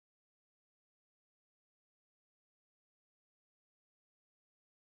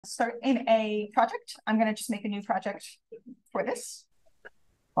start in a project. I'm going to just make a new project for this.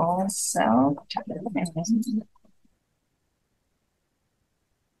 Also,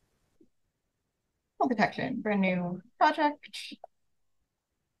 full detection, brand new project.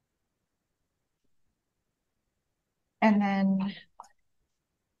 And then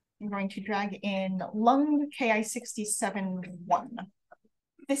I'm going to drag in lung KI67-1.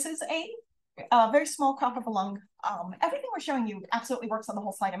 This is a very small crop of a lung. Everything we're showing you absolutely works on the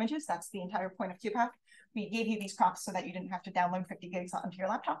whole slide images. That's the entire point of QuPath. We gave you these crops so that you didn't have to download 50 gigs onto your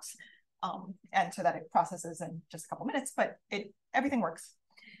laptops, and so that it processes in just a couple minutes, but everything works.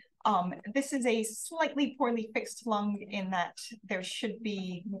 This is a slightly poorly fixed lung in that there should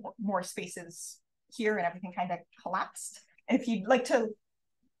be more spaces here and everything kind of collapsed. If you'd like to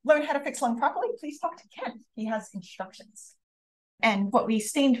learn how to fix lung properly, please talk to Ken. He has instructions. And what we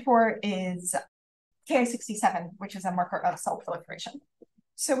stained for is Ki67, which is a marker of cell proliferation.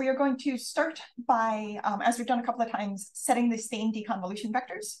 So we are going to start by, as we've done a couple of times, setting the stain deconvolution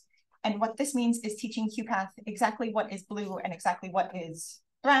vectors. And what this means is teaching QuPath exactly what is blue and exactly what is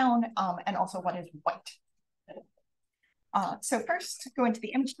brown, and also what is white. So first, go into the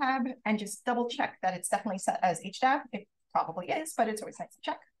image tab and just double check that it's definitely set as HDAB. It probably is, but it's always nice to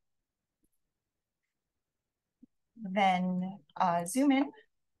check. Then zoom in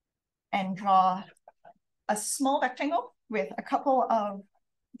and draw a small rectangle with a couple of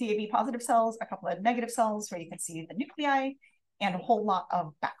DAB positive cells, a couple of negative cells where you can see the nuclei, and a whole lot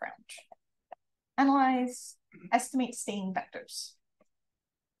of background. Analyze, estimate stain vectors.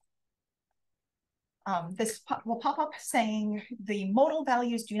 This will pop up saying the modal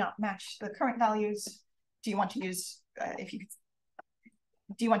values do not match the current values. Do you want to use, do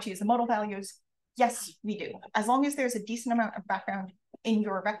you want to use the modal values? Yes, we do. As long as there's a decent amount of background in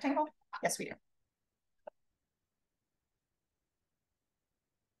your rectangle, yes, we do.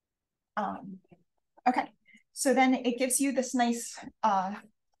 Okay, so then it gives you this nice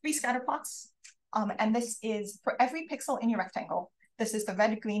 3 scatter plots. And this is for every pixel in your rectangle. This is the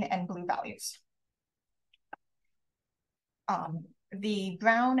red, green, and blue values. The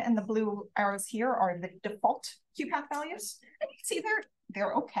brown and the blue arrows here are the default QuPath values. And you can see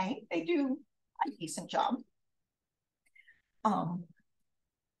they're okay. They do a decent job.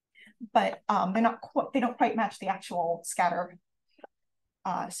 But they don't quite match the actual scatter.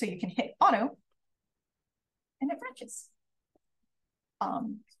 So you can hit auto and it branches.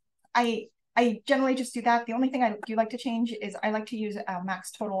 I generally just do that. The only thing I do like to change is I like to use a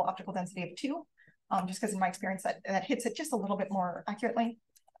max total optical density of 2, just because in my experience that hits it just a little bit more accurately.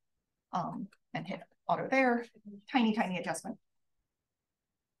 And hit auto there, tiny adjustment.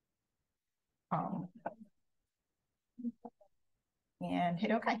 And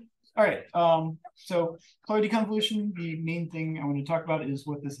hit OK. All right, so color deconvolution, the main thing I want to talk about is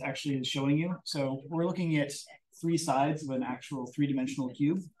what this actually is showing you. So we're looking at 3 sides of an actual 3-dimensional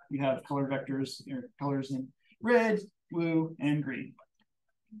cube. We have color vectors, or colors in red, blue, and green.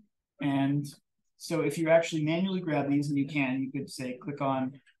 And so if you actually manually grab these, and you could say click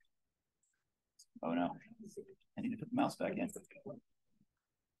on, oh no, I need to put the mouse back in.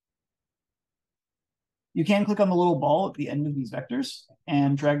 You can click on the little ball at the end of these vectors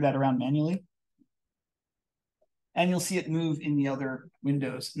and drag that around manually. And you'll see it move in the other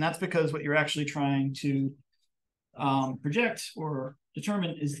windows. And that's because what you're actually trying to project or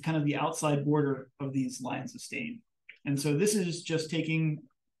determine is kind of the outside border of these lines of stain. And so this is just taking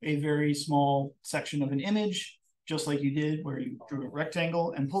a very small section of an image, just like you did where you drew a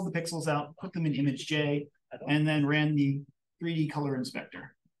rectangle and pulled the pixels out, put them in image J, and then ran the 3D color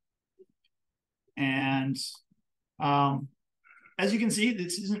inspector. And as you can see,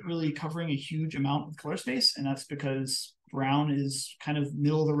 this isn't really covering a huge amount of color space, and that's because brown is kind of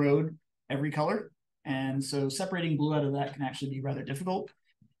middle of the road every color. And so separating blue out of that can actually be rather difficult.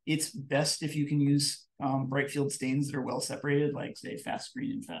 It's best if you can use bright field stains that are well separated, like say fast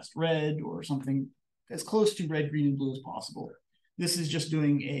green and fast red, or something as close to red, green, and blue as possible. This is just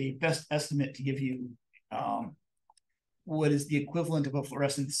doing a best estimate to give you what is the equivalent of a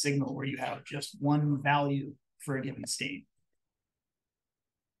fluorescence signal, where you have just one value for a given stain.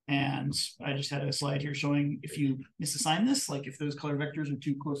 And I just had a slide here showing if you misassign this, like if those color vectors are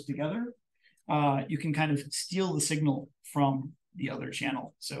too close together, you can kind of steal the signal from the other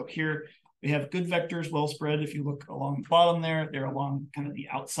channel. So here we have good vectors well spread. If you look along the bottom there, they're along kind of the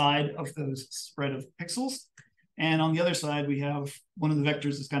outside of those spread of pixels. And on the other side, we have one of the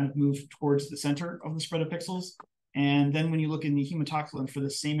vectors that's kind of moved towards the center of the spread of pixels. And then when you look in the hematoxylin for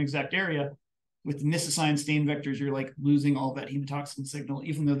the same exact area, with the misassigned stain vectors, you're like losing all that hematoxylin signal,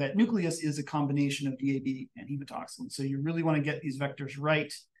 even though that nucleus is a combination of DAB and hematoxylin. So you really want to get these vectors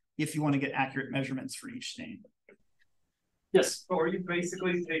right if you want to get accurate measurements for each stain. Yes. So are you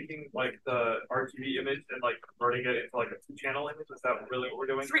basically taking like the RGB image and like converting it into like a two-channel image? Is that really what we're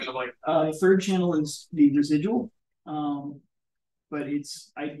doing? Three. Kind of like The third channel is the residual, but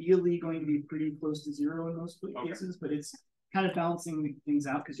it's ideally going to be pretty close to zero in most cases. But it's kind of balancing things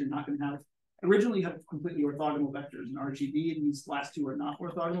out because you're not going to have originally you have completely orthogonal vectors in RGB, and these last two are not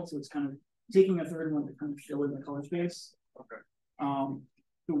orthogonal. So it's kind of taking a third one to kind of fill in the color space. okay.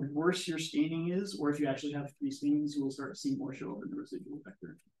 The worse your staining is, or if you actually have three stains, you will start to see more show up in the residual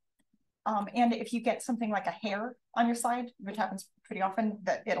vector. And if you get something like a hair on your slide, which happens pretty often,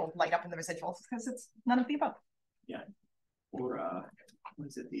 that it'll light up in the residuals because it's none of the above. Yeah. Or what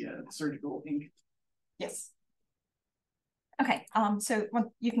is it? The surgical ink. Yes. Okay. So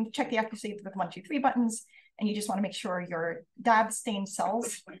you can check the accuracy with 1, 2, 3 buttons, and you just want to make sure your dab stained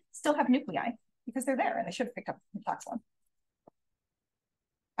cells still have nuclei because they're there and they should have picked up the toxin.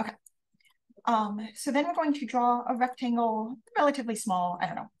 Okay. So then we're going to draw a rectangle, relatively small, I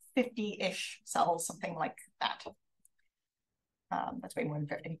don't know, 50-ish cells, something like that. That's way more than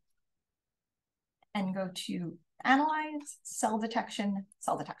 50. And go to Analyze, Cell Detection,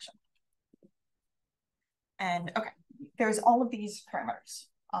 Cell Detection. And okay, there's all of these parameters.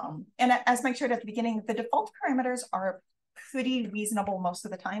 And as Mike showed at the beginning, the default parameters are pretty reasonable most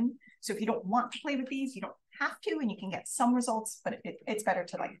of the time. So if you don't want to play with these, you don't have to, and you can get some results, but it's better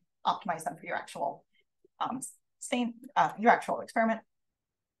to like optimize them for your actual your actual experiment.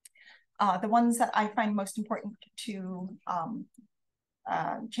 The ones that I find most important to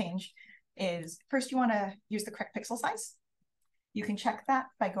change is first you want to use the correct pixel size. You can check that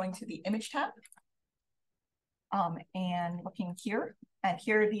by going to the image tab and looking here. And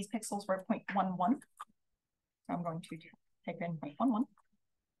here these pixels were 0.11. So I'm going to type in 0.11.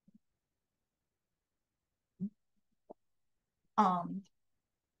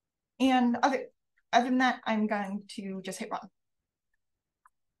 And other than that, I'm going to just hit run.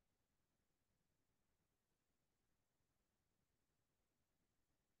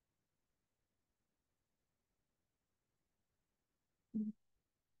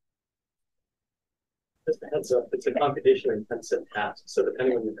 Just a heads up, it's a computation intensive task. So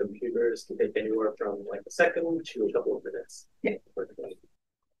depending on your computers, it can take anywhere from like a second to a couple of minutes. Yeah.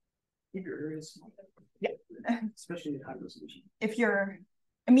 Yeah. Especially at high resolution. If you're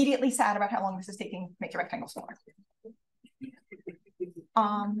immediately sad about how long this is taking, make your rectangle smaller.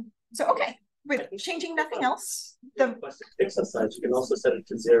 So okay, with changing nothing else, the pixel size, you can also set it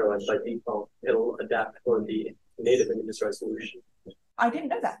to 0, and by default, it'll adapt for the native images resolution. I didn't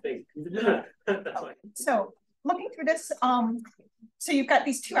know that. So looking through this, so you've got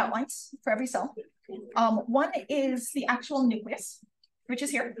these two outlines for every cell. One is the actual nucleus, which is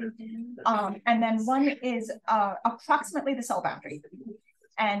here. And then one is approximately the cell boundary.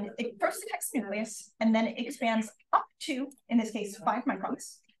 And it first detects the nucleus, and then it expands up to, in this case, 5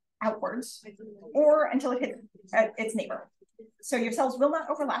 microns outwards, or until it hits its neighbor. So your cells will not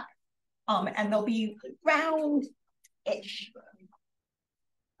overlap, and they'll be round-ish,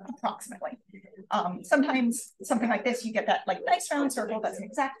 approximately. Sometimes something like this, you get that like nice round circle that's an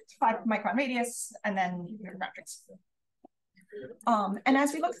exact 5 micron radius, and then your boundaries. And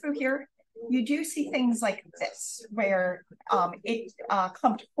as we look through here, you do see things like this, where it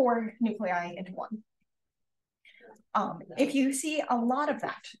clumped 4 nuclei into 1. If you see a lot of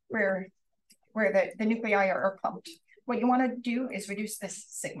that, where the nuclei are clumped, what you want to do is reduce this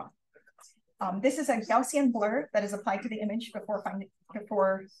sigma. This is a Gaussian blur that is applied to the image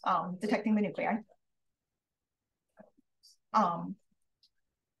before detecting the nuclei.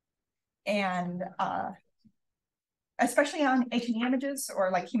 Especially on H&E images or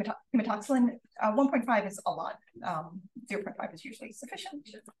like hematoxylin, 1.5 is a lot. 0.5 is usually sufficient.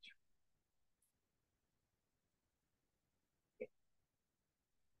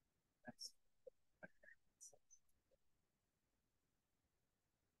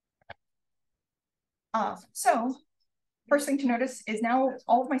 So first thing to notice is now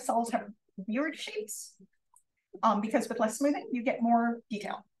all of my cells have weird shapes because with less smoothing, you get more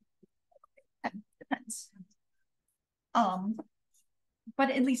detail. That depends. But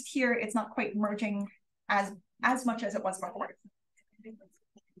at least here, it's not quite merging as much as it was before.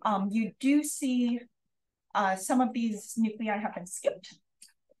 You do see some of these nuclei have been skipped,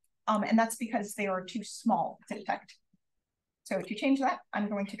 and that's because they are too small to detect. So to change that, I'm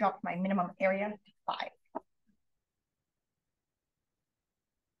going to drop my minimum area to 5.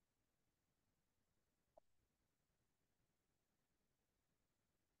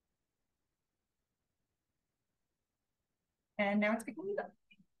 And now it's picking these up.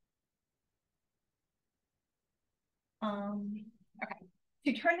 Okay.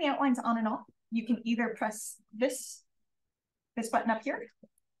 To turn the outlines on and off, you can either press this button up here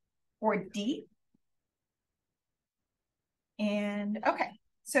or D. And okay,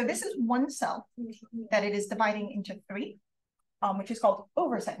 so this is one cell that it is dividing into 3, which is called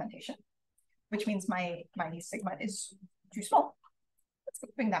over-segmentation, which means my segment is too small. Let's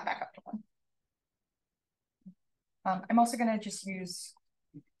bring that back up to 1. I'm also going to just use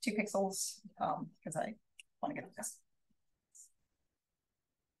 2 pixels because I want to get this.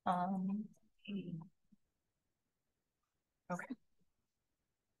 Okay.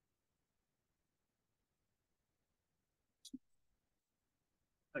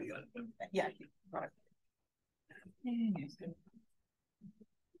 Oh, you got it. Yeah. Right.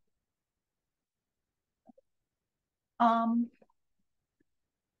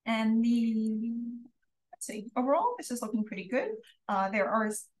 And let's see, overall, this is looking pretty good. There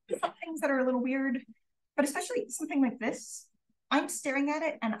are some things that are a little weird, but especially something like this. I'm staring at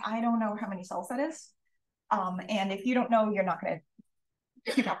it and I don't know how many cells that is. And if you don't know, you're not going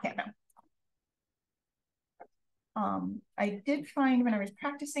to, QuPath can't know. I did find when I was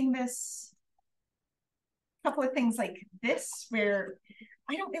practicing this, a couple of things like this, where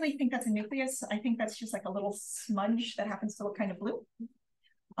I don't really think that's a nucleus. I think that's just like a little smudge that happens to look kind of blue.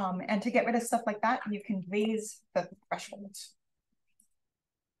 And to get rid of stuff like that, you can raise the threshold.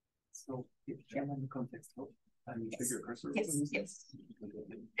 So if you can on the context help, and you trigger cursor. Yes.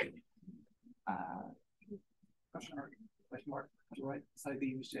 Question mark, right side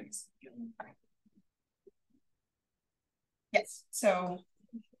the image checks. Yes, so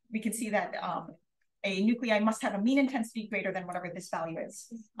we can see that a nuclei must have a mean intensity greater than whatever this value is.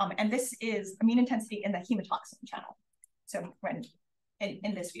 And this is a mean intensity in the hemotoxin channel. So when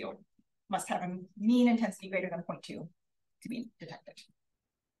in this view, must have a mean intensity greater than 0.2 to be detected.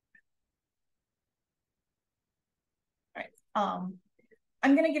 All right.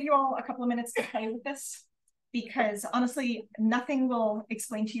 I'm going to give you all a couple of minutes to play with this, because honestly, nothing will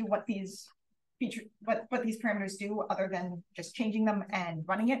explain to you what these what these parameters do other than just changing them and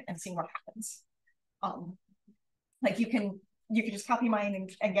running it and seeing what happens. Like you can just copy mine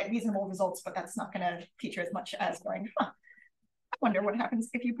and get reasonable results, but that's not going to teach you as much as going, I wonder what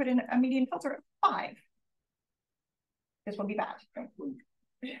happens if you put in a median filter of 5. This will be bad.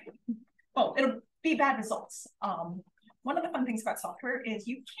 Well, it'll be bad results. One of the fun things about software is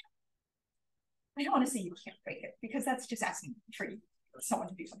you can't, I don't want to say you can't break it, because that's just asking for someone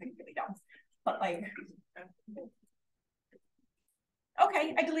to do something really dumb. But like,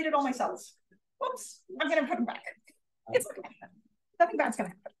 okay, I deleted all my cells. Whoops, I'm going to put them back. It's okay. Nothing bad's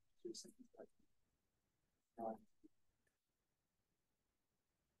going to happen.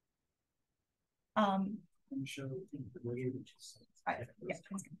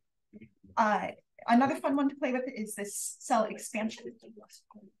 Another fun one to play with is this cell expansion.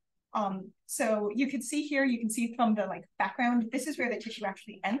 So you can see here, you can see from the background, this is where the tissue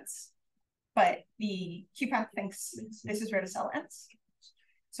actually ends, but the QuPath thinks this is where the cell ends.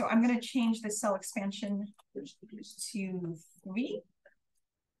 So I'm going to change the cell expansion to 3.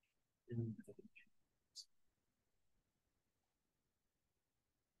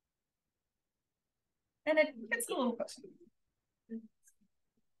 And it gets a little closer.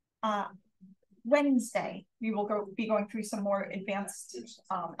 Wednesday, we will be going through some more advanced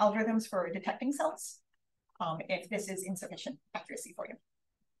algorithms for detecting cells, if this is insufficient accuracy for you.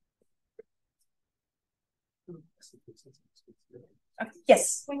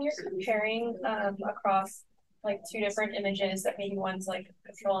 Yes. When you're comparing across 2 different images that maybe one's a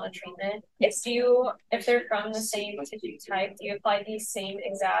control and a treatment, yes. If they're from the same tissue type, do you apply these same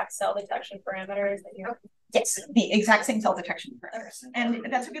exact cell detection parameters that you have? Yes, the exact same cell detection parameters. And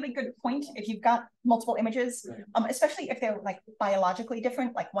that's a really good point. If you've got multiple images, especially if they're biologically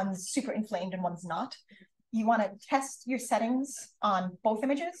different, one's super inflamed and one's not, you want to test your settings on both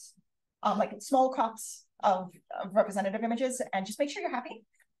images, small crops of representative images, and just make sure you're happy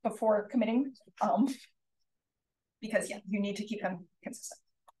before committing, because you need to keep them consistent.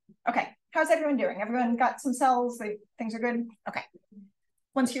 Okay, how's everyone doing? Everyone got some cells? Things are good? Okay.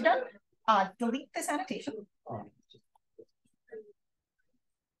 Once you're done, delete this annotation.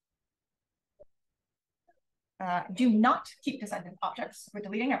 Do not keep descendant objects. We're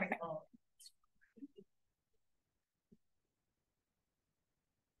deleting everything.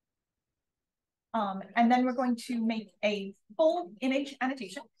 And then we're going to make a full image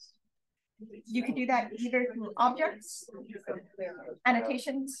annotation. You can do that either through objects,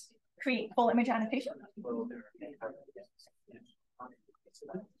 annotations, create full image annotation.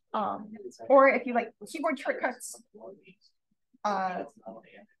 Or if you like keyboard shortcuts,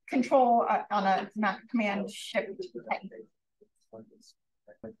 control on a Mac command shift.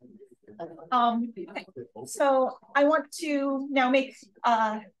 Okay. So I want to now make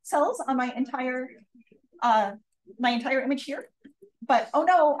cells on my entire image here. But oh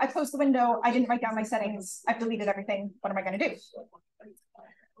no, I closed the window. I didn't write down my settings. I've deleted everything. What am I going to do?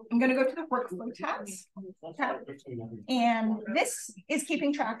 I'm going to go to the workflow tab. And this is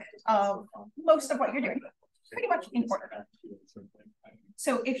keeping track of most of what you're doing, pretty much in order.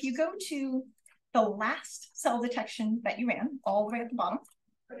 So if you go to the last cell detection that you ran, all the way at the bottom,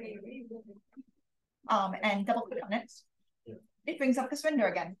 and double click on it, it brings up this window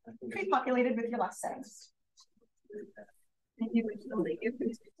again, pre-populated with your last settings.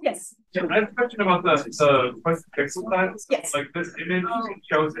 Yes. Yeah, I have a question about the pixel size. Yes. Like this image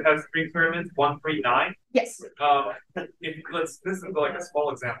shows it has 3 pyramids, 139. Yes. This is like a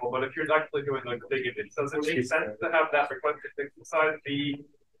small example, but if you're actually doing like a big image, does it make sense to have that requested pixel size be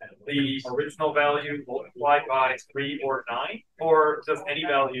the original value multiplied by 3 or 9? Or does any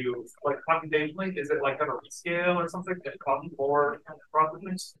value, like computationally, is it like going to rescale or something that costs more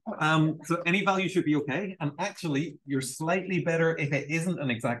processing? So any value should be okay. And actually, you're slightly better if it isn't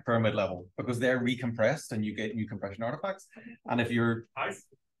an exact pyramid level, because they're recompressed and you get new compression artifacts. And if you're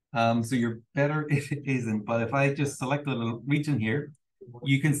so you're better if it isn't. But if I just select a little region here,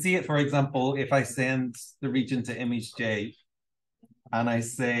 you can see it, for example, if I send the region to image J, and I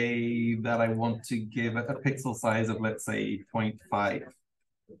say that I want to give it a pixel size of, let's say, 0.5,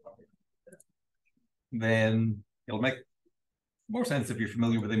 then it'll make more sense if you're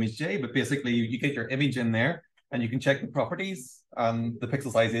familiar with image J, but basically you get your image in there and you can check the properties, and the pixel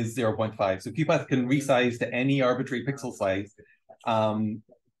size is 0.5. So QuPath can resize to any arbitrary pixel size,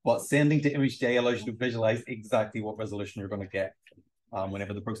 but sending to image J allows you to visualize exactly what resolution you're going to get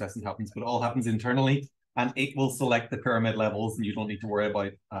whenever the processing happens, but it all happens internally. And it will select the pyramid levels, and you don't need to worry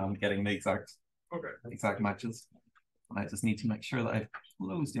about getting the exact matches. And I just need to make sure that I've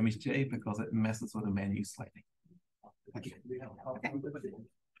closed image J because it messes with the menu slightly. Okay,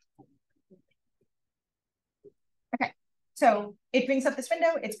 so it brings up this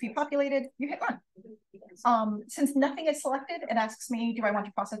window. It's pre-populated. You hit run. Since nothing is selected, it asks me, do I want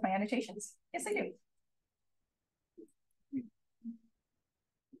to process my annotations? Yes, I do.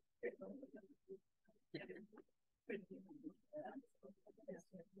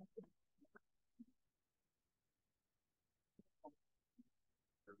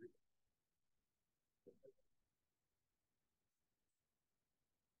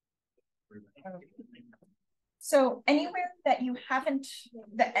 So anywhere that you haven't,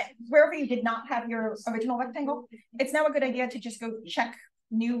 wherever you did not have your original rectangle, it's now a good idea to just go check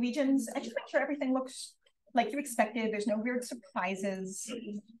new regions and just make sure everything looks like you expected. There's no weird surprises.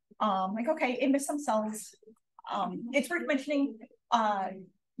 Like, okay, it missed some cells. It's worth mentioning,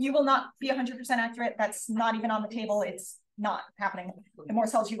 you will not be 100% accurate. That's not even on the table. It's not happening. The more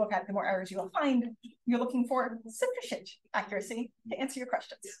cells you look at, the more errors you will find. You're looking for sufficient accuracy to answer your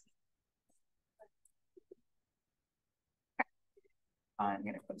questions. I'm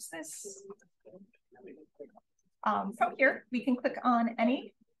going to close this. From here, we can click on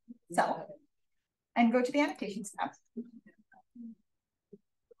any cell and go to the annotations tab.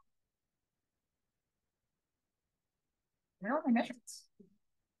 Where are my measurements?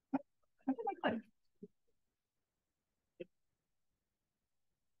 How did I click?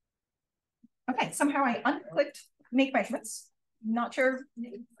 Okay, somehow I unclicked make measurements. Not sure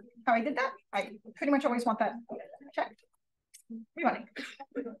how I did that. I pretty much always want that checked. Rerunning.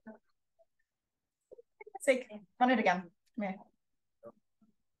 Sake, run it again. Okay.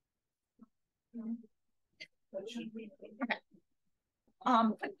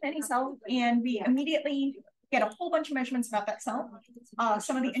 Click any cell, and we immediately get a whole bunch of measurements about that cell.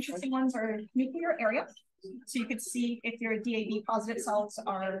 Some of the interesting ones are nuclear area. So you could see if your DAB positive cells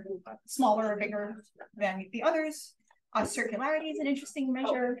are smaller or bigger than the others. Circularity is an interesting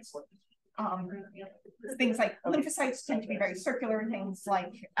measure. Things like lymphocytes tend to be very circular. Things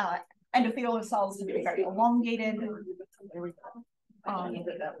like endothelial cells tend to be very elongated.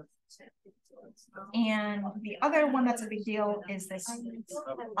 And the other one that's a big deal is this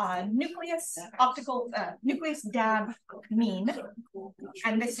nucleus DAB mean.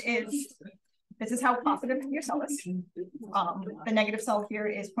 And this is how positive your cell is. The negative cell here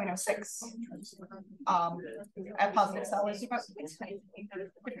is 0.06. A positive cell is about 6.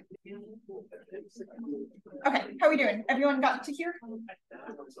 Okay, how are we doing? Everyone got to here?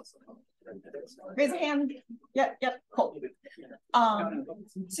 Raise a hand. Yep, cool.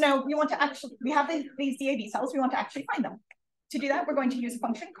 So now we want to we have these DAB cells, we want to actually find them. To do that, we're going to use a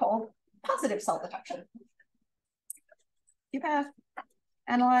function called positive cell detection. QuPath,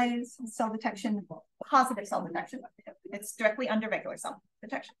 analyze cell detection, positive cell detection. It's directly under regular cell.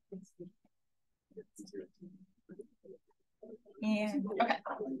 detection. And okay,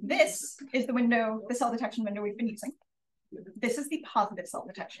 this is the window, the cell detection window we've been using. This is the positive cell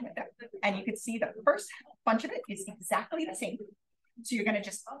detection window. And you can see the first bunch of it is exactly the same. So you're going to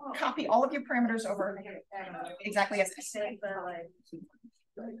just copy all of your parameters over exactly as this.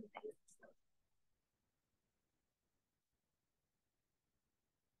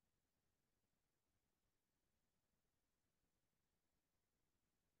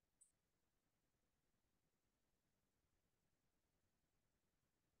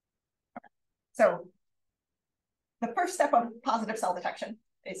 So the first step of positive cell detection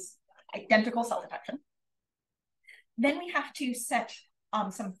is identical cell detection. Then we have to set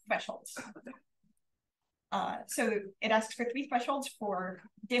some thresholds. So it asks for 3 thresholds for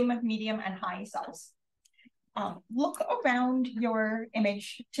dim, medium, and high cells. Look around your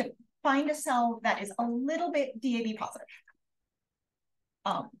image to find a cell that is a little bit DAB positive.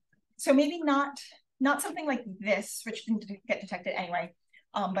 So maybe not something like this, which didn't get detected anyway,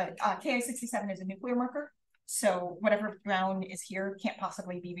 but Ki67 is a nuclear marker. So whatever brown is here can't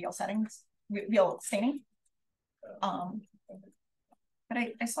possibly be real settings, real staining. But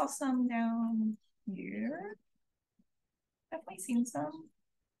I saw some down here. Definitely seen some.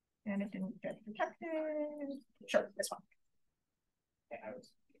 And it didn't get detected. Sure, this one.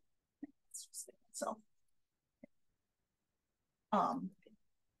 So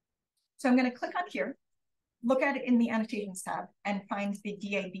I'm going to click on here, look at it in the annotations tab, and find the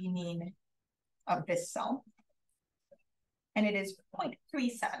DAB mean of this cell. And it is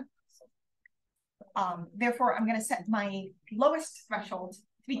 0.37. Therefore, I'm going to set my lowest threshold to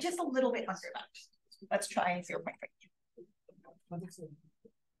be just a little bit under that. Let's try 0.3.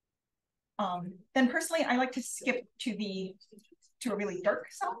 Then personally, I like to skip to a really dark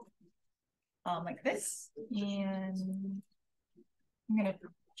cell, like this. And I'm going to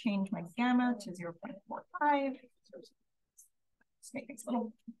change my gamma to 0.45. Let's make things a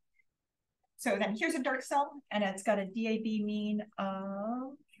little. So then here's a dark cell, and it's got a DAB mean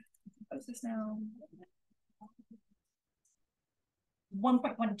of, what's this now?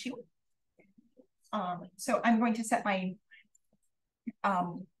 1.12. So I'm going to set my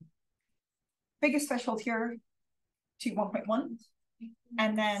biggest threshold here to 1.1.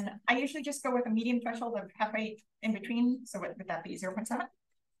 And then I usually just go with a medium threshold of halfway in between. So what would that be, 0.7?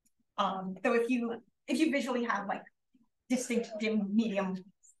 Though if you visually have like distinct dim, medium,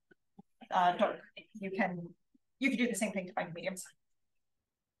 dark, you can do the same thing to find mediums.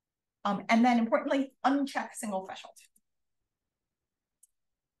 And then importantly, uncheck single threshold.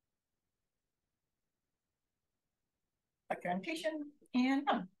 Click your annotation and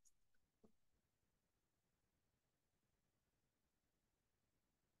done.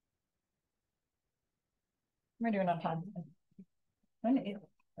 We're doing on time. When is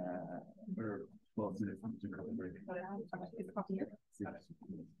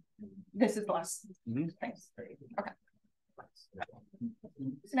this is the last thing. Okay.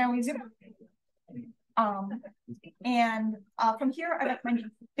 So now we zoom. And from here, I recommend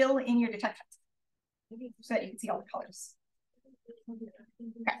you fill in your detections so that you can see all the colors.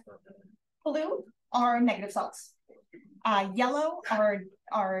 Okay. Blue are negative cells. Yellow are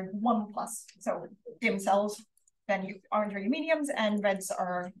 1+, so dim cells. Then orange are your mediums, and reds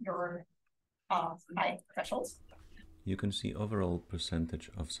are your high thresholds. You can see overall percentage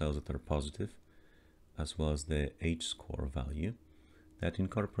of cells that are positive, as well as the H-score value that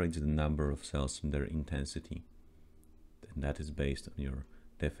incorporates the number of cells and their intensity. And that is based on your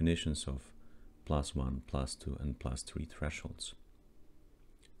definitions of +1, +2, and +3 thresholds.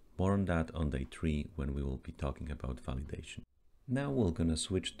 More on that on day 3 when we will be talking about validation. Now we're gonna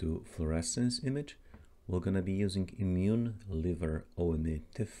switch to fluorescence image. We're gonna be using immune liver OME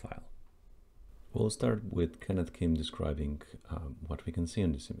TIFF file. We'll start with Kenneth Kim describing what we can see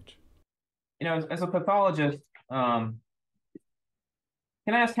in this image. You know, as a pathologist, can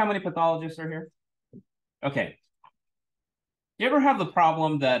I ask how many pathologists are here? Okay. Do you ever have the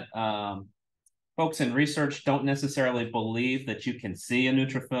problem that folks in research don't necessarily believe that you can see a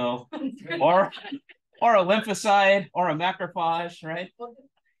neutrophil or a lymphocyte or a macrophage, right?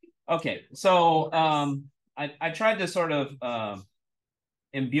 Okay, so I tried to sort of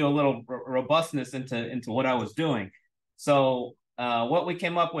imbue a little robustness into what I was doing. So what we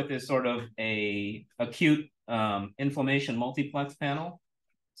came up with is sort of a acute inflammation multiplex panel.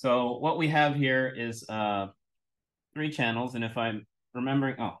 So what we have here is 3 channels, and if I'm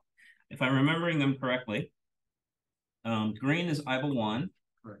remembering them correctly, green is IBL1.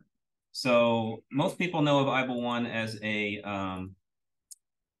 Correct. So most people know of IBL1 as a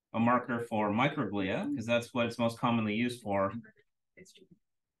marker for microglia, because that's what it's most commonly used for.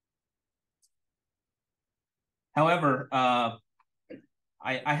 However,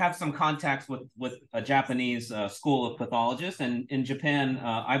 I have some contacts with a Japanese school of pathologists, and in Japan,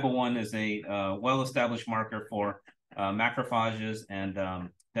 IBA1 is a well-established marker for macrophages and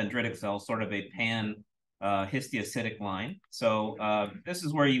dendritic cells, sort of a pan histiocytic line. So this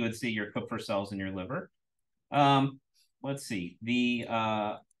is where you would see your Kupffer cells in your liver. Let's see, the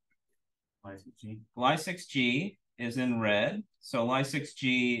Ly6G is in red. So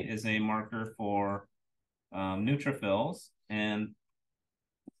Ly6G is a marker for neutrophils. And do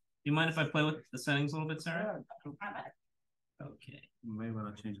you mind if I play with the settings a little bit, Sarah? Okay. You may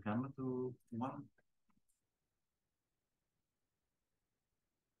want to change gamma to 1.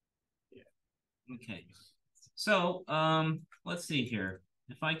 Okay. So let's see here.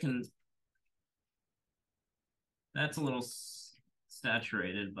 If I can, that's a little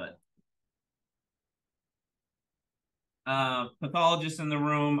saturated, but pathologists in the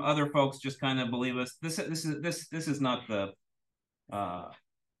room, other folks just kind of believe us. This is not the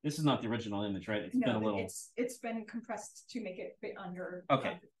original image, right? It's been a little. It's been compressed to make it fit under.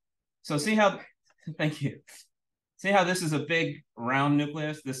 Okay. So see how, thank you. See how this is a big round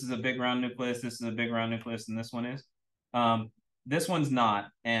nucleus, this is a big round nucleus, this is a big round nucleus, and this one is. This one's not.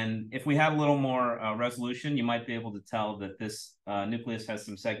 And if we had a little more resolution, you might be able to tell that this nucleus has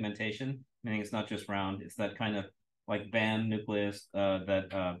some segmentation, meaning it's not just round, it's that kind of like band nucleus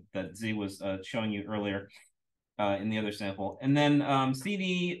that Z was showing you earlier in the other sample. And then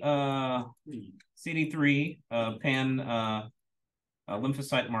CD3 pan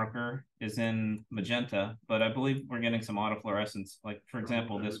lymphocyte marker is in magenta, but I believe we're getting some autofluorescence, like for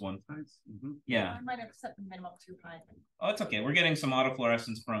example, this one. Yeah. I might have set the minimum too high. Oh, it's okay. We're getting some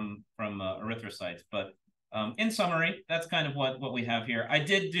autofluorescence from erythrocytes, but in summary, that's kind of what we have here. I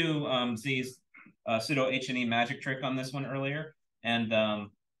did do Z's pseudo H&E magic trick on this one earlier, and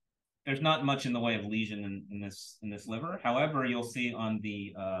there's not much in the way of lesion in this liver. However, you'll see on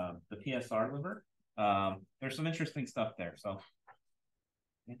the PSR liver, there's some interesting stuff there. So.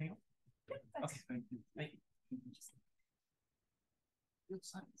 Anything else? Okay, thank you. Thank you. Good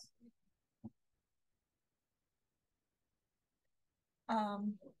science.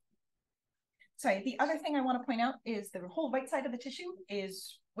 Sorry, the other thing I want to point out is the whole right side of the tissue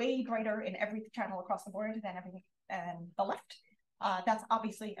is way brighter in every channel across the board than everything and the left. That's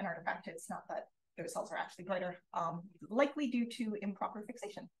obviously an artifact. It's not that those cells are actually brighter, likely due to improper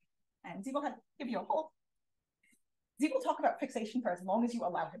fixation. And Z will give you a whole. Z will talk about fixation for as long as you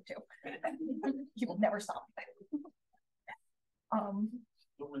allow him to. He will never stop.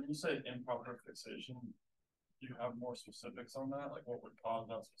 But when you say improper fixation, do you have more specifics on that? Like what would cause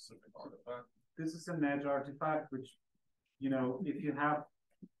that specific artifact? This is an edge artifact, which, you know, if you have,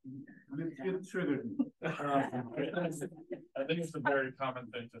 you triggered me. I think it's a very common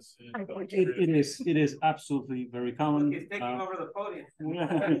thing to see. It is absolutely very common. He's taking over the podium.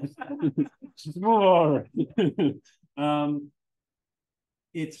 More.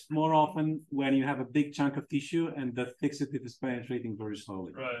 It's more often when you have a big chunk of tissue and the fixative is penetrating very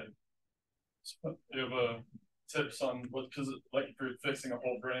slowly. Right. So do you have tips on what, because like if you're fixing a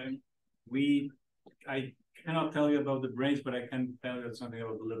whole brain? I cannot tell you about the brains, but I can tell you something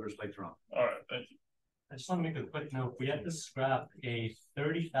about the livers later on. All right, thank you. I just want to make a quick note. We had to scrap a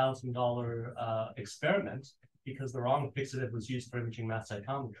 $30,000 experiment because the wrong fixative was used for imaging mass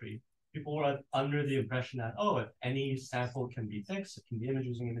cytometry. People were under the impression that, oh, if any sample can be fixed, it can be imaged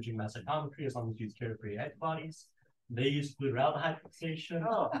using imaging mass cytometry as long as you use carrier-free antibodies. They used glutaraldehyde fixation.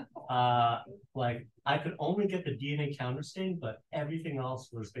 Like I could only get the DNA counter stain, but everything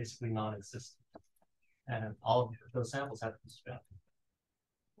else was basically non-existent. And all of those samples had to be scrapped.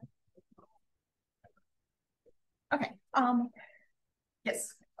 Okay.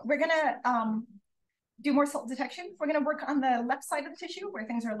 Yes, we're gonna do more salt detection. We're gonna work on the left side of the tissue where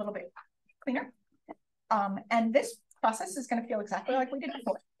things are a little bit cleaner. And this process is gonna feel exactly like we did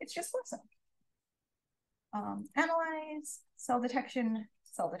before. It's just less. Analyze, cell detection,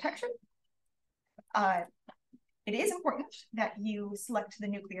 cell detection. It is important that you select the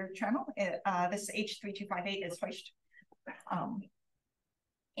nuclear channel. This H3258 is pushed.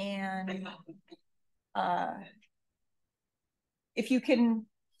 If you can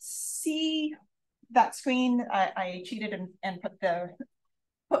see that screen, I cheated and put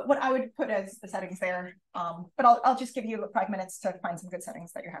what I would put as the settings there. But I'll just give you 5 minutes to find some good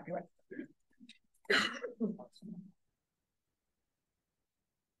settings that you're happy with.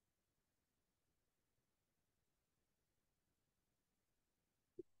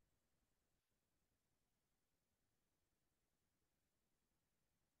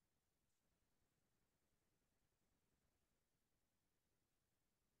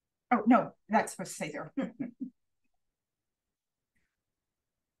 Oh, no, that's supposed to say 0.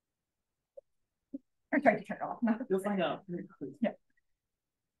 I tried to turn it off. No. You'll find out. Yeah.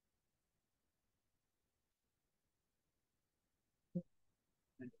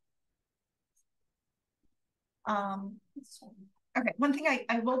 Okay, one thing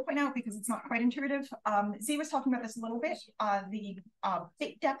I will point out, because it's not quite intuitive, Z was talking about this a little bit. The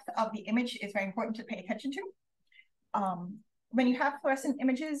bit depth of the image is very important to pay attention to. When you have fluorescent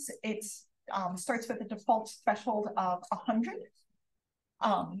images, it starts with a default threshold of 100.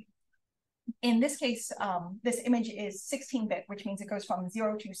 In this case, this image is 16-bit, which means it goes from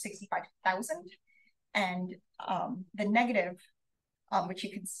 0 to 65,000. And the negative, which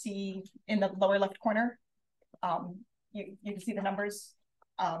you can see in the lower left corner, you can see the numbers.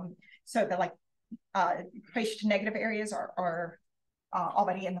 So the like equation to negative areas are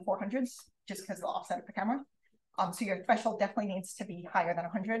already in the 400s, just because of the offset of the camera. So your threshold definitely needs to be higher than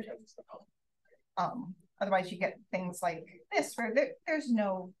 100. Otherwise, you get things like this, where there's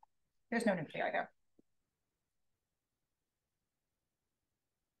no nuclei there.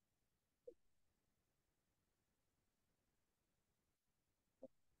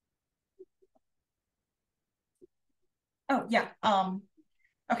 Oh, yeah.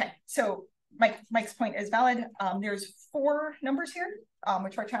 Okay, so Mike's point is valid. There's 4 numbers here,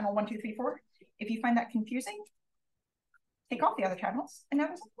 which are channel 1, 2, 3, 4. If you find that confusing, take off the other channels, and now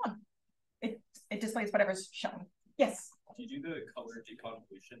there's 1. It displays whatever's shown. Yes? Do you do the color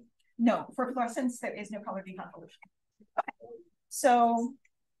deconvolution? No, for fluorescence, there is no color deconvolution. Okay, so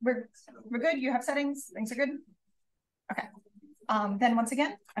we're good. You have settings. Things are good. Okay. Then once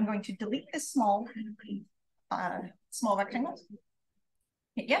again, I'm going to delete this small rectangle.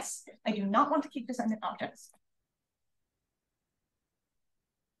 Hit yes. I do not want to keep descendant objects.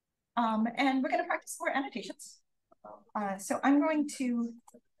 And we're going to practice more annotations. So I'm going to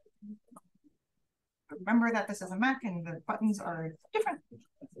remember that this is a Mac and the buttons are different.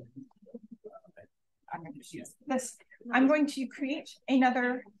 I'm going to just use this. I'm going to create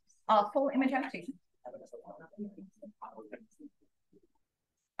another full image annotation.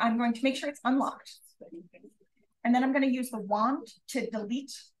 I'm going to make sure it's unlocked. And then I'm going to use the wand to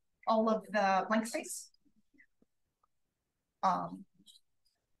delete all of the blank space.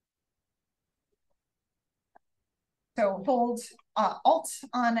 So hold Alt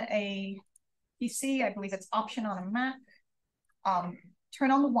on a PC, I believe it's Option on a Mac.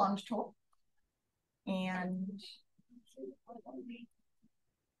 Turn on the wand tool. And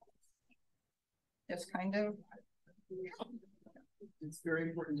just kind of. It's very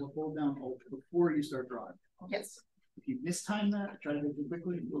important to hold down Alt before you start drawing. Yes. If you mistime that, try to do it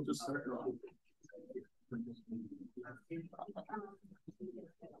quickly, you'll just start drawing.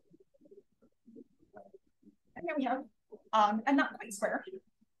 And here we have a not quite square.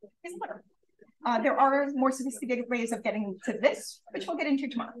 It's clear. There are more sophisticated ways of getting to this, which we'll get into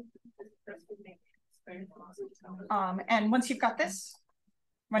tomorrow. And once you've got this,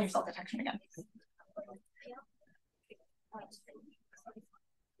 run your self-detection again.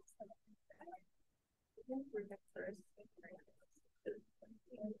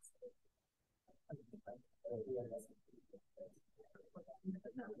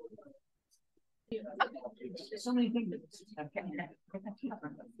 So many things.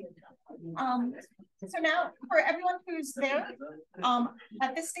 So now for everyone who's there,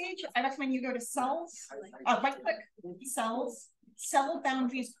 at this stage, I recommend you go to cells, right-click cells, cell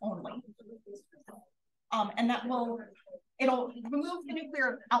boundaries only. And that it'll remove the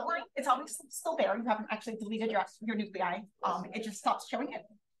nuclear outline. It's obviously still there. You haven't actually deleted your nuclei. It just stops showing it.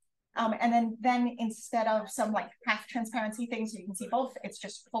 And then instead of some like half transparency things, you can see both. It's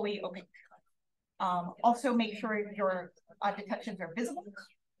just fully opaque. Also make sure your detections are visible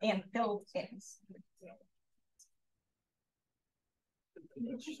and filled in.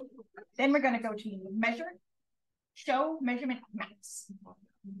 Then we're going to go to measure, show measurement maps.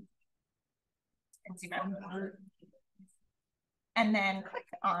 And zoom out. And then click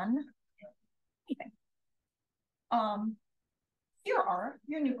on anything. Here are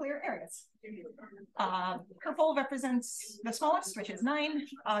your nuclear areas. Purple represents the smallest, which is 9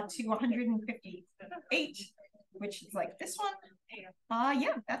 to 158, which is like this one.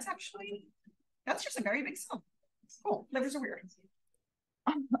 Yeah, that's just a very big cell. Cool. Livers are weird.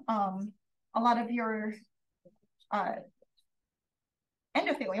 A lot of your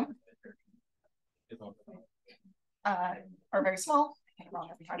endothelium are very small.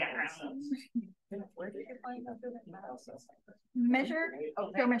 Measure,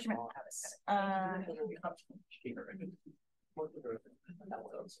 show measurement.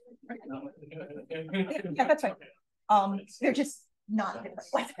 Yeah, that's right. They're just not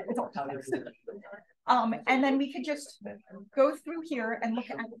different. It's all context. And then we could just go through here and look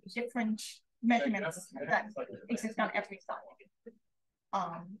at different measurements that exist on every side.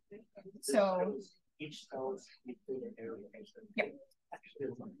 So each cell's area. Yep.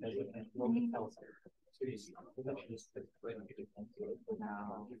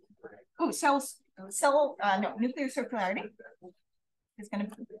 Oh, no, nuclear circularity is going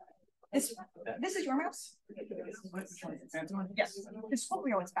to. This is your mouse? Yes. This whole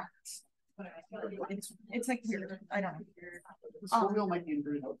wheel is backwards. It's like weird. I don't know.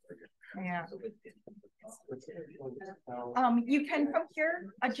 Yeah. You can from here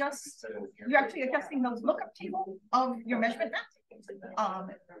adjust. You're actually adjusting the lookup table of your measurement map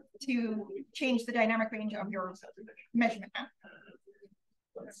to change the dynamic range of your measurement map.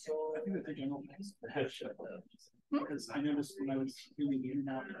 So I think that's a general because I noticed when I was doing in and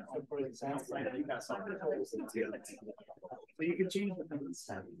out, for example, I think that's something. So you can change the things.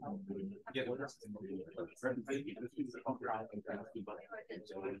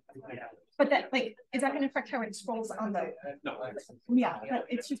 But that, like, is that going to affect how it scrolls on the? No. Yeah, but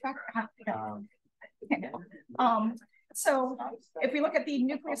it's just back. So if we look at the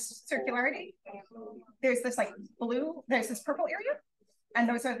nucleus circularity, there's this like blue, there's this purple area. And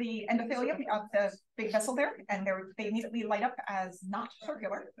those are the endothelium of the big vessel there, and they immediately light up as not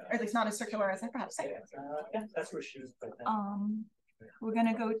circular, or at least not as circular as I perhaps say. Yeah, that's where she's. We're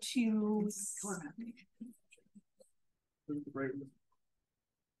gonna go to.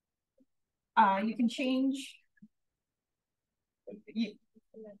 You can change.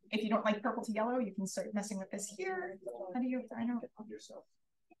 If you don't like purple to yellow, you can start messing with this here. How do you? I know.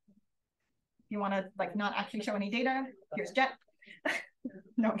 You want to like not actually show any data? Here's Jet.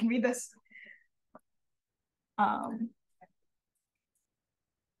 No one can read this.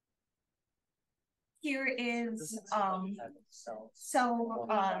 Here is cell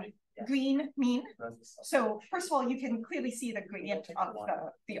green mean. So first of all, you can clearly see the gradient of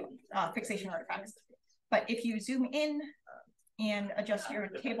the fixation artifacts. But if you zoom in and adjust your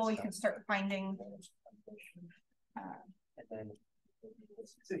table, you can start finding.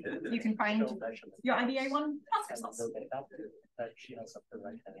 You can find your IBA1 cells.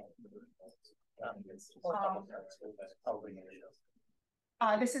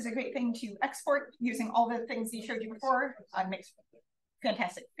 This is a great thing to export using all the things he showed you before. It makes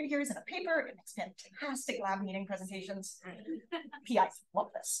fantastic figures in a paper. It makes fantastic lab meeting presentations. PIs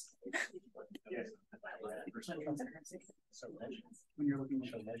love this. When you're looking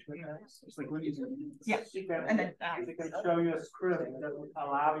at measurement, it's like when you yeah, and then we can show you a script that will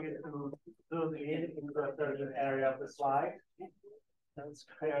allow you to zoom in into a certain area of the slide. That's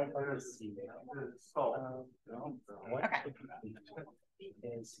clear for the skull. Okay.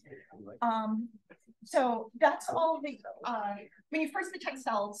 So that's all the when you first detect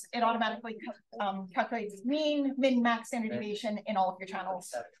cells, it automatically calculates mean, min, max standard deviation in all of your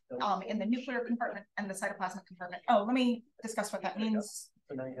channels in the nuclear compartment and the cytoplasmic compartment. Oh, let me discuss what that means.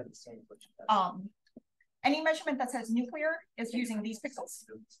 So now you have the same any measurement that says nuclear is using these pixels.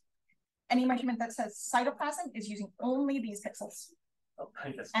 Any measurement that says cytoplasm is using only these pixels.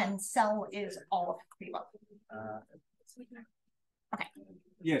 And cell is all of the above. Okay.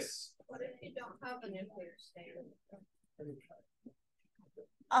 Yes. What if you don't have a nuclear stain?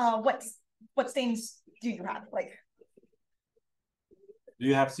 What stains do you have? Like, do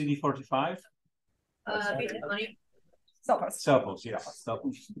you have CD45? Cell post. Cell post, yes. Cell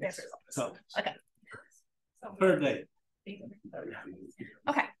post. So, okay. Per day.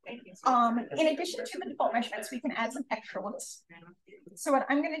 Okay. In addition to the default measurements, we can add some extra ones. So what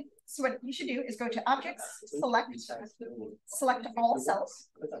you should do is go to Objects, select all cells,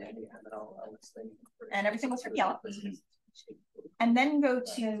 and everything will turn yellow. And then go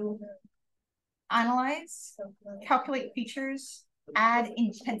to Analyze, Calculate Features, Add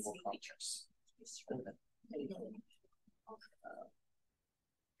Intensity Features. So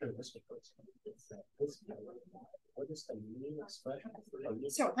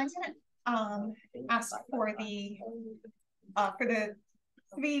I'm gonna ask for the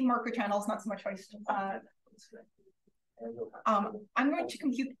 3 marker channels, not so much hoist. I'm going to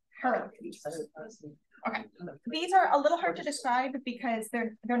compute hierarchy features. Okay, these are a little hard to describe because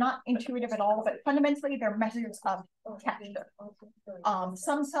they're not intuitive at all, but fundamentally they're measures of texture.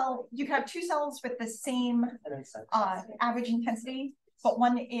 You can have 2 cells with the same average intensity, but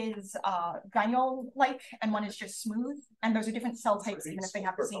one is granule-like and one is just smooth, and those are different cell types even if they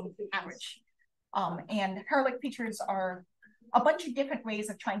have the same average. And Herlich features are a bunch of different ways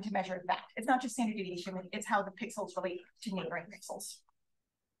of trying to measure that. It's not just standard deviation, it's how the pixels relate to neighboring pixels.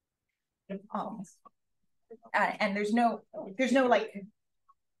 And there's no like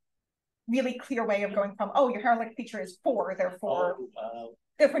really clear way of going from, oh, your hieroglyphic feature is 4, therefore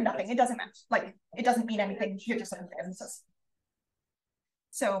nothing. It doesn't matter. Like, it doesn't mean anything. You're just looking for emphasis.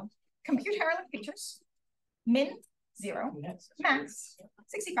 So compute hieroglyphic features, min 0, max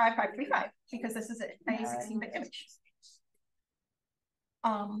 65,535, because this is a 16-bit image.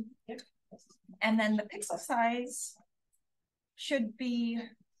 And then the pixel size should be,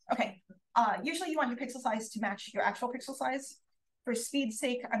 okay, usually you want your pixel size to match your actual pixel size. For speed's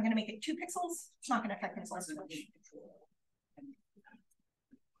sake, I'm going to make it 2 pixels. It's not going to affect pixel size too much.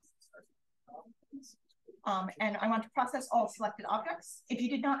 And I want to process all selected objects. If you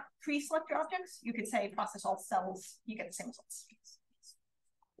did not pre-select your objects, you could say process all cells. You get the same results.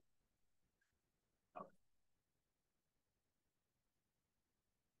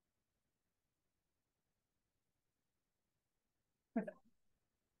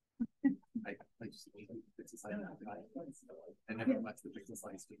 I never match the pixel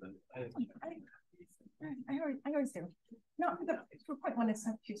size to the. I always do. No, for point 1 is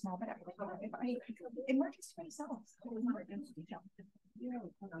too small, but if it merges too many cells.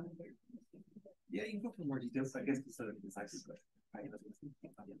 Yeah, you can go for more details, I guess, instead of the sizes, but I don't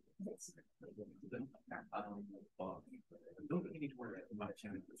think you need to worry about my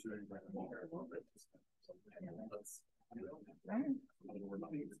channel for sure.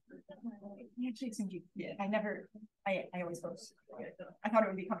 I always post. I thought it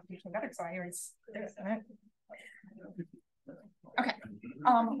would be computationally better, so I always. Okay.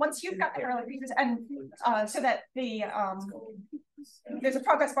 Once you've got the hieroglyphic features, and so that the there's a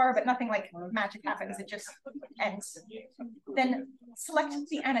progress bar, but nothing like magic happens. It just ends. Then select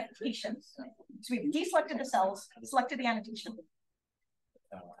the annotation. So we've deselected the cells, selected the annotation.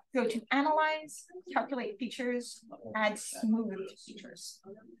 Go to analyze, calculate features, add smooth features.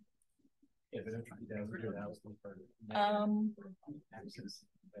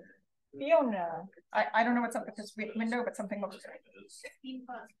 Fiona, I don't know what's up with this window, but something looks right.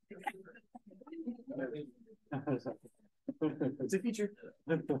 It's a feature.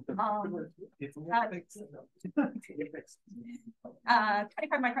 25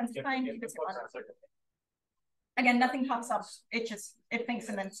 microns is fine. Again, nothing pops up. It thinks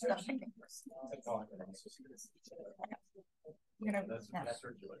and then stops thinking.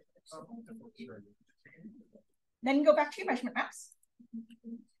 Then go back to your measurement maps.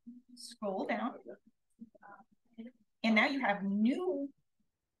 Scroll down. And now you have new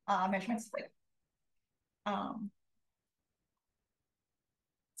measurements for you.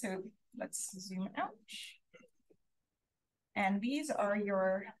 So let's zoom out. And these are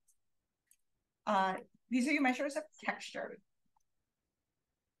your measures of texture.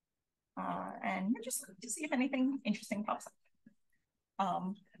 And we're just to see if anything interesting pops up.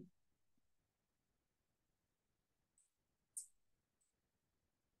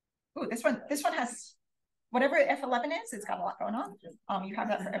 Oh, this one has whatever F11 is, it's got a lot going on. You have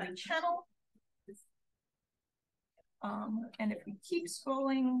that for every channel. And if we keep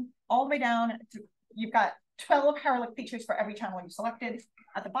scrolling all the way down, you've got 12 hieroglyphic features for every channel you selected.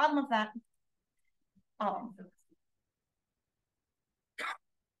 At the bottom of that,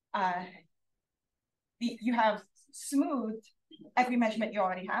 you have smoothed every measurement you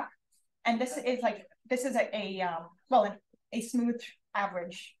already have, and this is a smooth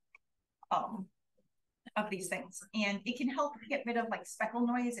average of these things, and it can help get rid of like speckle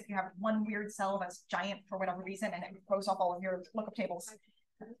noise if you have one weird cell that's giant for whatever reason and it throws off all of your lookup tables.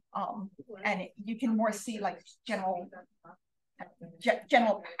 And you can more see like general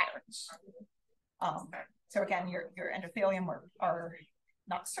patterns. So again, your endothelium are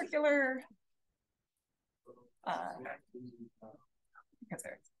not circular because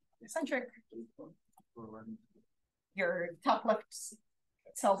they're eccentric. Your top left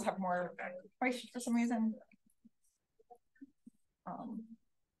cells have more moisture for some reason.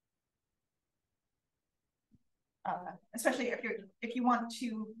 Especially if you want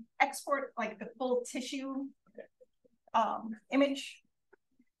to export like the full tissue image,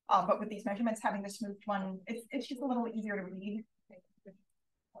 but with these measurements, having the smoothed one, it's just a little easier to read.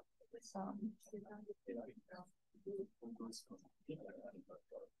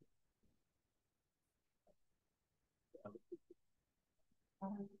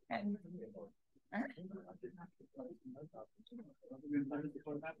 And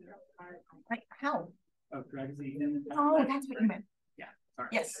like how? Oh, that's what you meant. Yeah. Sorry.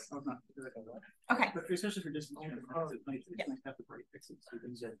 Yes. Okay. But especially for distance, it might have the bright pixels.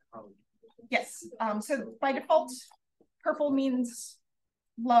 Yes. So by default, purple means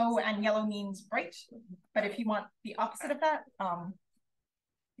low and yellow means bright. But if you want the opposite of that,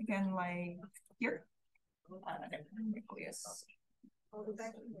 again, like here, nucleus.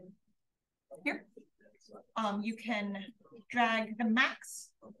 Here, you can drag the max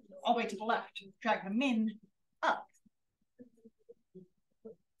all the way to the left, drag the min up.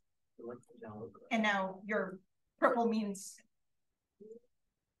 And now your purple means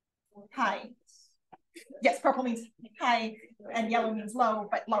high. Yes, purple means high and yellow means low,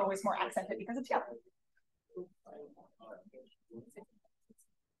 but low is more accented because it's yellow.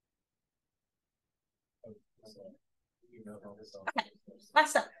 Okay,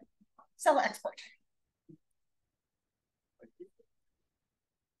 last step, cell export.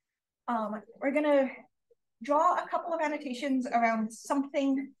 We're gonna draw a couple of annotations around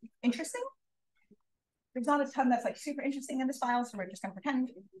something interesting. There's not a ton that's like super interesting in this file, so we're just gonna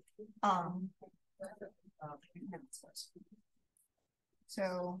pretend.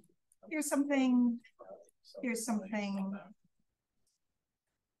 So here's something, here's something.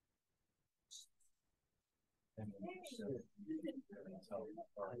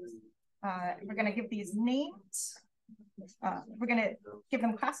 We're gonna give these names. We're gonna give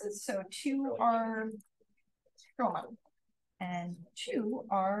them classes. So 2 are chroma and 2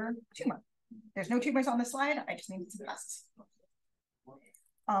 are tumor. There's no tumors on this slide. I just need some classes.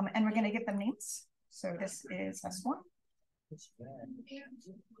 And we're gonna give them names. So this is S1. This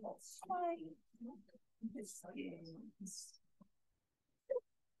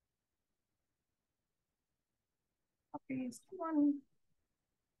is T1.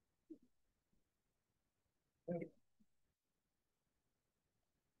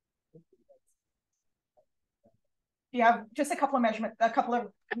 You have just a couple of measurements, a couple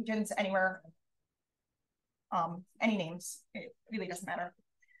of regions anywhere. Any names, it really doesn't matter.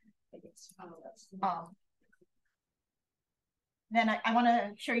 Then I want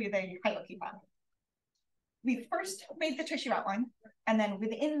to show you the hierarchy file. We first made the tissue outline, and then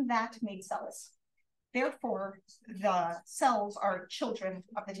within that made cells. Therefore, the cells are children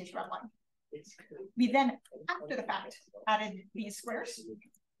of the tissue outline. We then, after the fact, added these squares.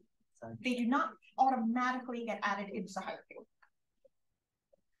 They do not automatically get added into the hierarchy.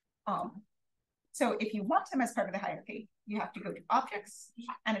 So if you want them as part of the hierarchy, you have to go to Objects,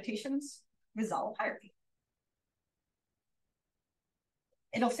 Annotations, Resolve Hierarchy.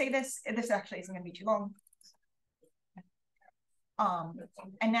 It'll say this actually isn't going to be too long.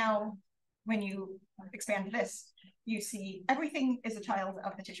 And now when you expand this, you see everything is a child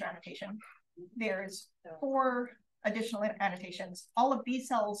of the tissue annotation. There's 4 additional annotations. All of these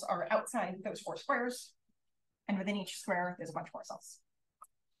cells are outside those 4 squares. And within each square, there's a bunch more cells.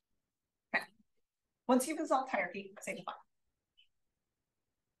 Okay. Once you've resolved hierarchy, save the file.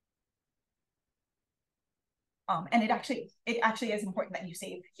 And it actually is important that you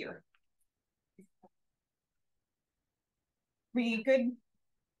save here. We good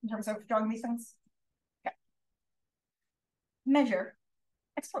in terms of drawing these things? Okay. Measure,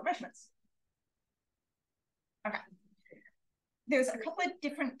 export measurements. Okay. There's a couple of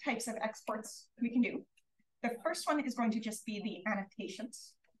different types of exports we can do. The first one is going to just be the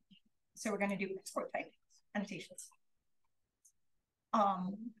annotations. So we're going to do export type annotations.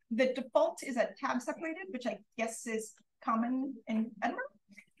 The default is a tab separated, which I guess is common in Edinburgh.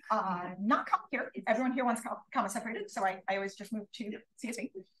 Not common here. Everyone here wants comma separated, so I always just move to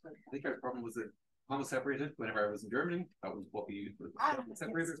CSV. I think our problem was that comma separated. Whenever I was in Germany, that was what we used for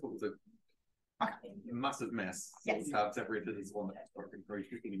separators, but it was a massive mess. So yes. Tab separated is one that's very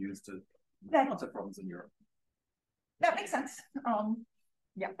frequently used to lots of problems in Europe. That makes sense.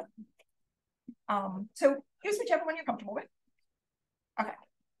 Yeah. So use whichever one you're comfortable with. Okay.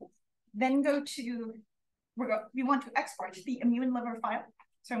 Then go to, we want to export the immune liver file.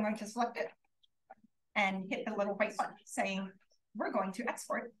 So I'm going to select it and hit the little white button saying, we're going to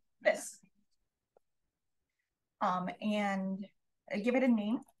export this. And give it a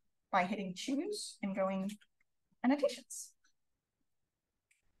name by hitting choose and going annotations.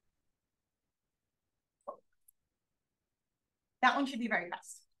 That one should be very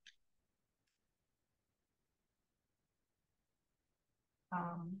fast.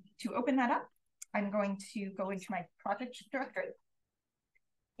 To open that up, I'm going to go into my project directory.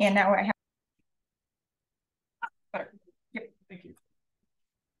 And now I have, yep, thank you.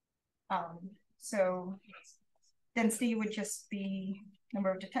 So density would just be number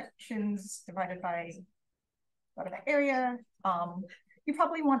of detections divided by that area. You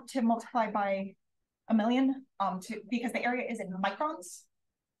probably want to multiply by 1,000,000 because the area is in microns.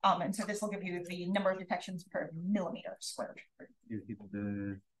 And so this will give you the number of detections per millimeter squared. You hit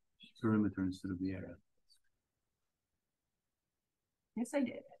the perimeter instead of the area. Yes, I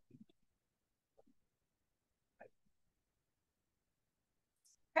did.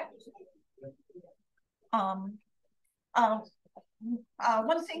 Okay. One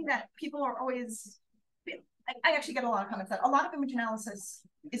thing that people are always, I actually get a lot of comments that a lot of image analysis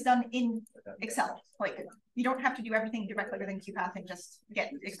is done in Excel. Like you don't have to do everything directly within QuPath and just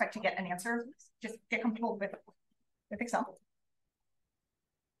expect to get an answer. Just get comfortable with Excel.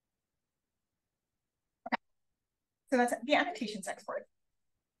 Okay. So that's the annotations export.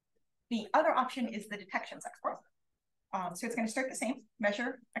 The other option is the detections export. So it's going to start the same,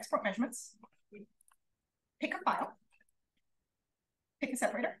 measure, export measurements, pick a file, pick a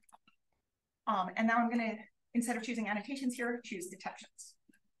separator. And now I'm going to, instead of choosing annotations here, choose detections.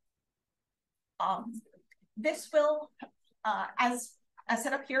 This will, as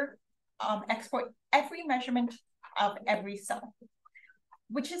set up here, export every measurement of every cell,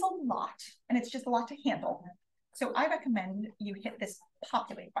 which is a lot, and it's just a lot to handle. So I recommend you hit this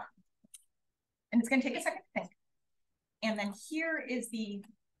populate button. And it's going to take a second to think. And then here is the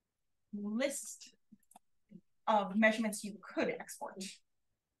list of measurements you could export.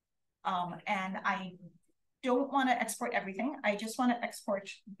 And I don't want to export everything. I just want to export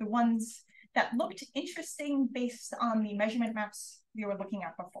the ones that looked interesting based on the measurement maps we were looking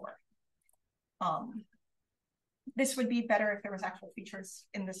at before. This would be better if there was actual features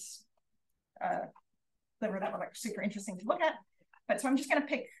in this sliver that were like super interesting to look at. But so I'm just going to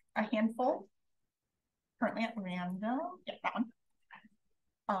pick a handful. Currently at random, yeah, that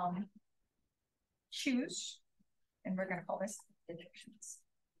one. Choose, and we're going to call this detections.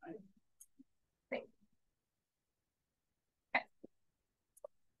 Okay.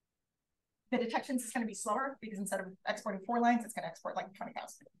 The detections is going to be slower because instead of exporting 4 lines, it's going to export like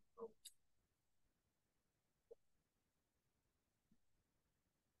 20,000.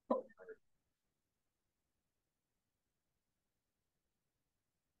 Cool.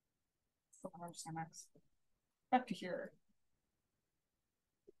 Back to here.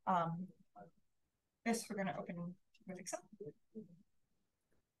 This we're going to open with Excel.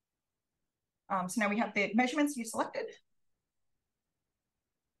 So now we have the measurements you selected.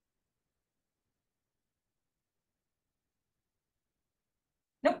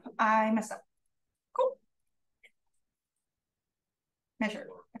 Nope, I messed up. Cool. Measure,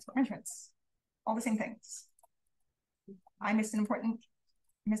 export measurements, all the same things. I missed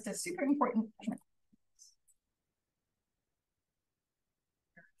a super important measurement.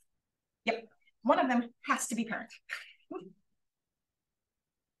 Yep, one of them has to be parent.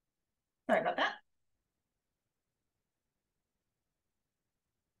 Sorry about that.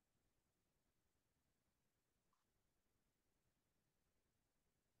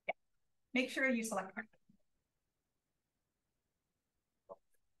 Yeah. Make sure you select parent.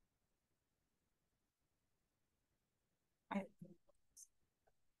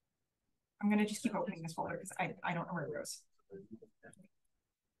 I'm going to just keep opening this folder because I don't know where it goes.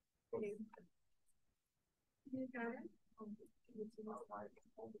 Okay.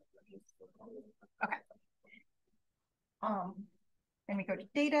 Then we go to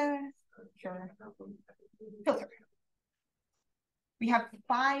data, sure. Filter. We have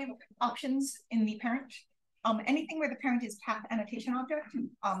 5 options in the parent. Anything where the parent is path annotation object,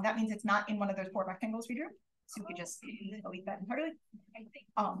 that means it's not in one of those 4 rectangles we drew. So we could just delete that entirely.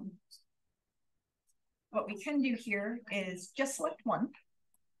 What we can do here is just select one.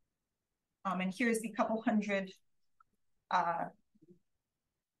 And here's the couple hundred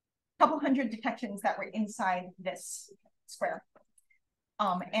detections that were inside this square.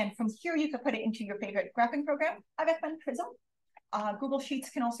 And from here, you could put it into your favorite graphing program. I recommend Prism. Google Sheets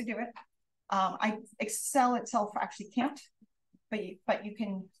can also do it. Excel itself actually can't, but you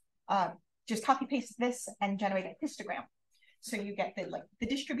can just copy paste this and generate a histogram. So you get the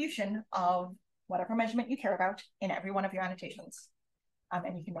distribution of whatever measurement you care about in every one of your annotations.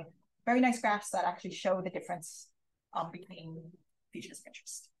 And you can make very nice graphs that actually show the difference between features of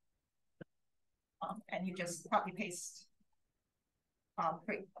interest. And you just copy paste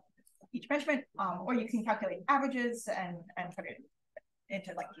for each measurement, or you can calculate averages and put it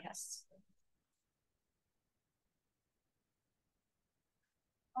into like tests.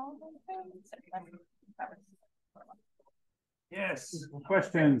 Yes,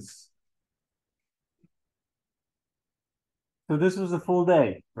 questions. So this was a full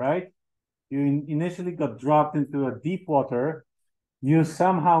day, right? You initially got dropped into a deep water. You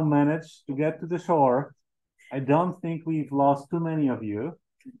somehow managed to get to the shore. I don't think we've lost too many of you.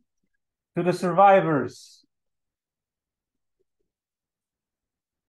 To the survivors,